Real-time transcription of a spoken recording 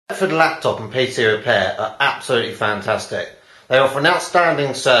Retford laptop and PC repair are absolutely fantastic. They offer an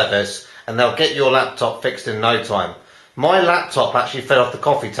outstanding service and they'll get your laptop fixed in no time. My laptop actually fell off the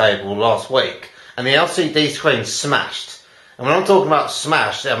coffee table last week and the LCD screen smashed. And when I'm talking about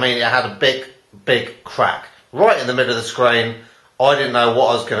smashed, I mean it had a big crack right in the middle of the screen. I didn't know what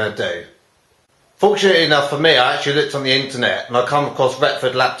I was going to do. Fortunately enough for me, I actually looked on the internet and I come across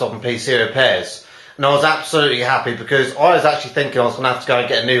Retford laptop and PC repairs. And I was absolutely happy because I was actually thinking I was going to have to go and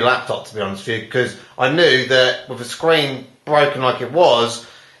get a new laptop, to be honest with you, because I knew that with the screen broken like it was,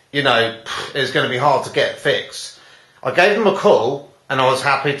 you know, it was going to be hard to get fixed. I gave them a call and I was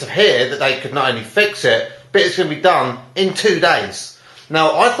happy to hear that they could not only fix it, but it's going to be done in 2 days.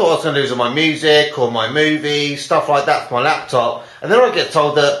 Now, I thought I was going to lose all my music or my movies, stuff like that for my laptop, and then I get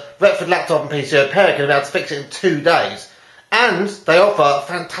told that Retford laptop and PC repair are going to be able to fix it in 2 days. And they offer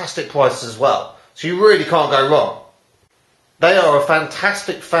fantastic prices as well. So you really can't go wrong. They are a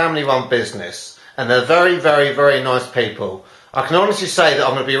fantastic family-run business and they're very nice people. I can honestly say that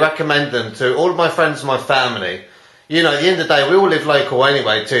I'm going to be recommending them to all of my friends and my family. You know, at the end of the day, we all live local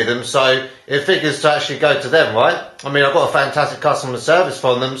anyway to them, so it figures to actually go to them, right? I mean, I've got a fantastic customer service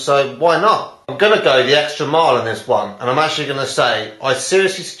from them, so why not? I'm going to go the extra mile on this one, and I'm actually going to say, I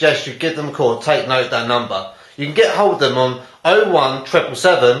seriously suggest you give them a call, take note of that number. You can get hold of them on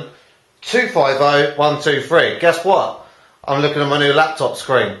 01777 250 123. Guess what? I'm looking at my new laptop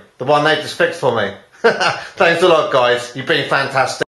screen. The one they just fixed for me. Thanks a lot, guys. You've been fantastic.